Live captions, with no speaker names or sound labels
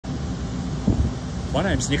My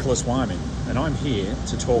name's Nicholas Wyman, and I'm here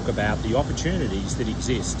to talk about the opportunities that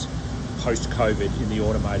exist post-COVID in the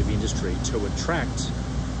automotive industry to attract,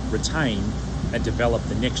 retain, and develop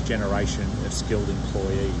the next generation of skilled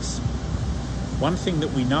employees. One thing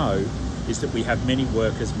that we know is that we have many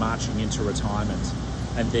workers marching into retirement,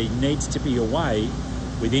 and there needs to be a way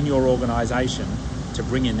within your organisation to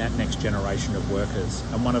bring in that next generation of workers.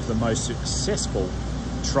 And one of the most successful,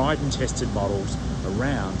 tried and tested models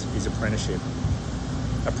around is apprenticeship.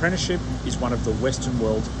 Apprenticeship is one of the Western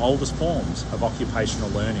world's oldest forms of occupational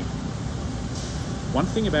learning. One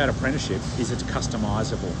thing about apprenticeship is it's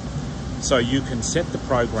customisable. So you can set the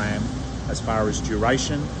program as far as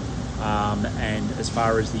duration and as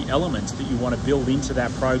far as the elements that you want to build into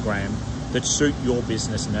that program that suit your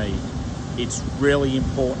business need. It's really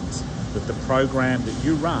important that the program that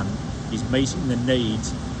you run is meeting the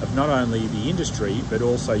needs of not only the industry but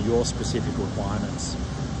also your specific requirements.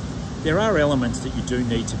 There are elements that you do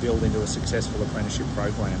need to build into a successful apprenticeship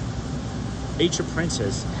program. Each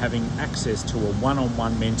apprentice having access to a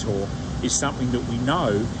one-on-one mentor is something that we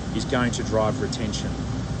know is going to drive retention.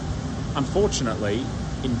 Unfortunately,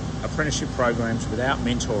 in apprenticeship programs without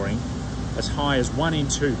mentoring, as high as 1 in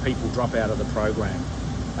 2 people drop out of the program.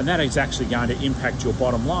 And that is actually going to impact your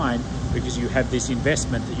bottom line because you have this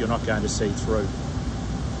investment that you're not going to see through.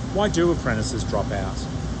 Why do apprentices drop out?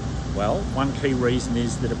 Well, one key reason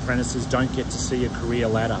is that apprentices don't get to see a career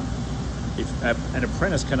ladder. If an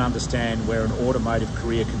apprentice can understand where an automotive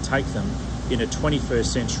career can take them in a 21st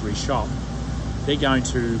century shop, they're going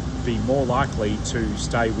to be more likely to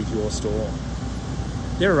stay with your store.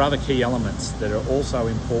 There are other key elements that are also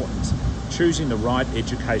important. Choosing the right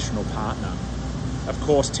educational partner. Of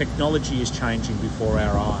course, technology is changing before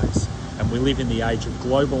our eyes, and we live in the age of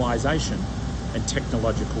globalization and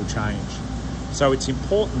technological change. So it's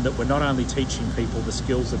important that we're not only teaching people the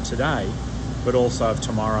skills of today, but also of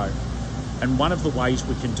tomorrow. And one of the ways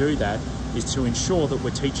we can do that is to ensure that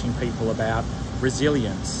we're teaching people about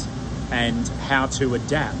resilience and how to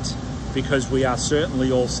adapt, because we are certainly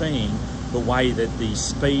all seeing the way that the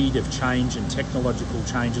speed of change and technological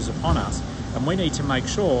change is upon us, and we need to make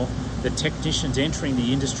sure that technicians entering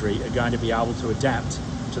the industry are going to be able to adapt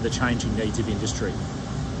to the changing needs of industry.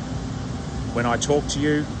 When I talk to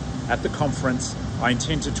you at the conference, I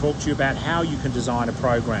intend to talk to you about how you can design a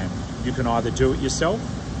program. You can either do it yourself,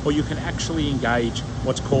 or you can actually engage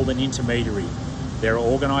what's called an intermediary. There are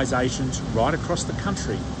organisations right across the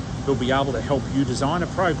country who'll be able to help you design a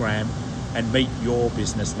program and meet your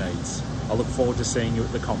business needs. I look forward to seeing you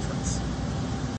at the conference.